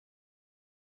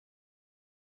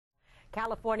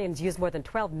Californians use more than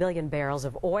 12 million barrels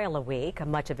of oil a week.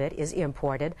 Much of it is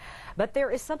imported. But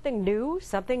there is something new,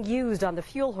 something used on the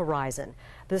fuel horizon.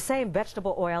 The same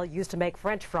vegetable oil used to make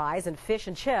French fries and fish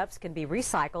and chips can be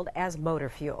recycled as motor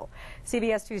fuel.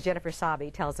 CBS 2's Jennifer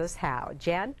Sabi tells us how.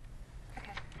 Jen?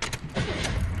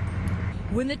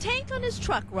 When the tank on his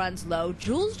truck runs low,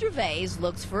 Jules Dervaes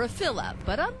looks for a fill-up.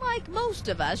 But unlike most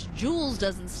of us, Jules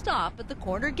doesn't stop at the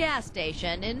corner gas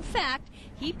station. In fact,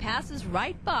 he passes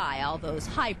right by all those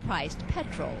high-priced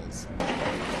petrols.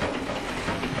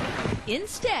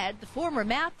 Instead, the former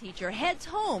math teacher heads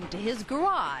home to his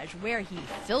garage, where he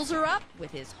fills her up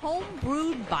with his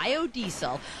home-brewed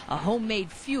biodiesel, a homemade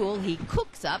fuel he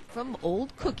cooks up from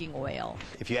old cooking oil.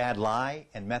 If you add lye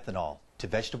and methanol to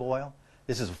vegetable oil,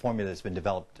 this is a formula that's been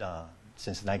developed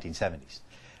since the 1970s,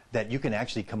 that you can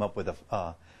actually come up with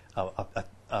a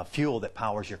fuel that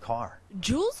powers your car.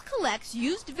 Jules collects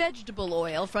used vegetable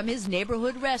oil from his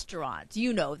neighborhood restaurants.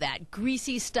 You know, that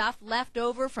greasy stuff left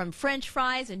over from French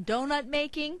fries and donut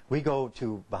making. We go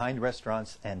to behind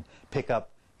restaurants and pick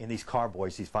up in these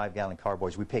carboys, these 5-gallon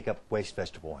carboys, we pick up waste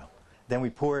vegetable oil. Then we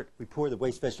pour the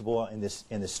waste vegetable oil in this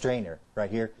strainer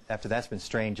right here. After that's been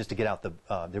strained, just to get out the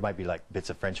there might be like bits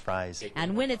of French fries.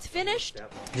 And when it's finished,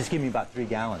 just give me about 3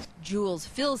 gallons. Jules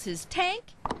fills his tank,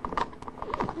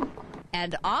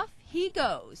 and off he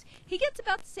goes. He gets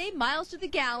about the same miles to the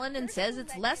gallon and says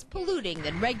it's less polluting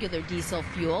than regular diesel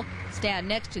fuel. Stand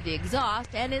next to the exhaust,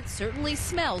 and it certainly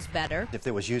smells better. If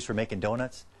it was used for making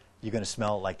donuts, you're going to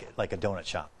smell like a donut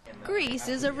shop. Grease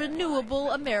is a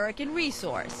renewable American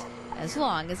resource, as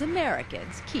long as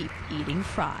Americans keep eating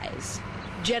fries.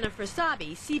 Jennifer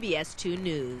Sabi, CBS 2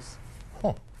 News.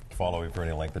 Follow you for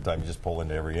any length of time. You just pull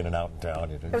into every In-N-Out in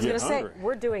town. I was going to say,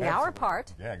 we're doing our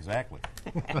part. Yeah, exactly.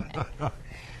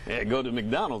 Yeah, go to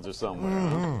McDonald's or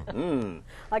somewhere.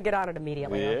 I'll get on it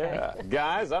immediately. Yeah. Okay?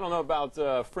 Guys, I don't know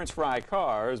about French fry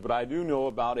cars, but I do know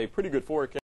about a pretty good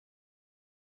forecast.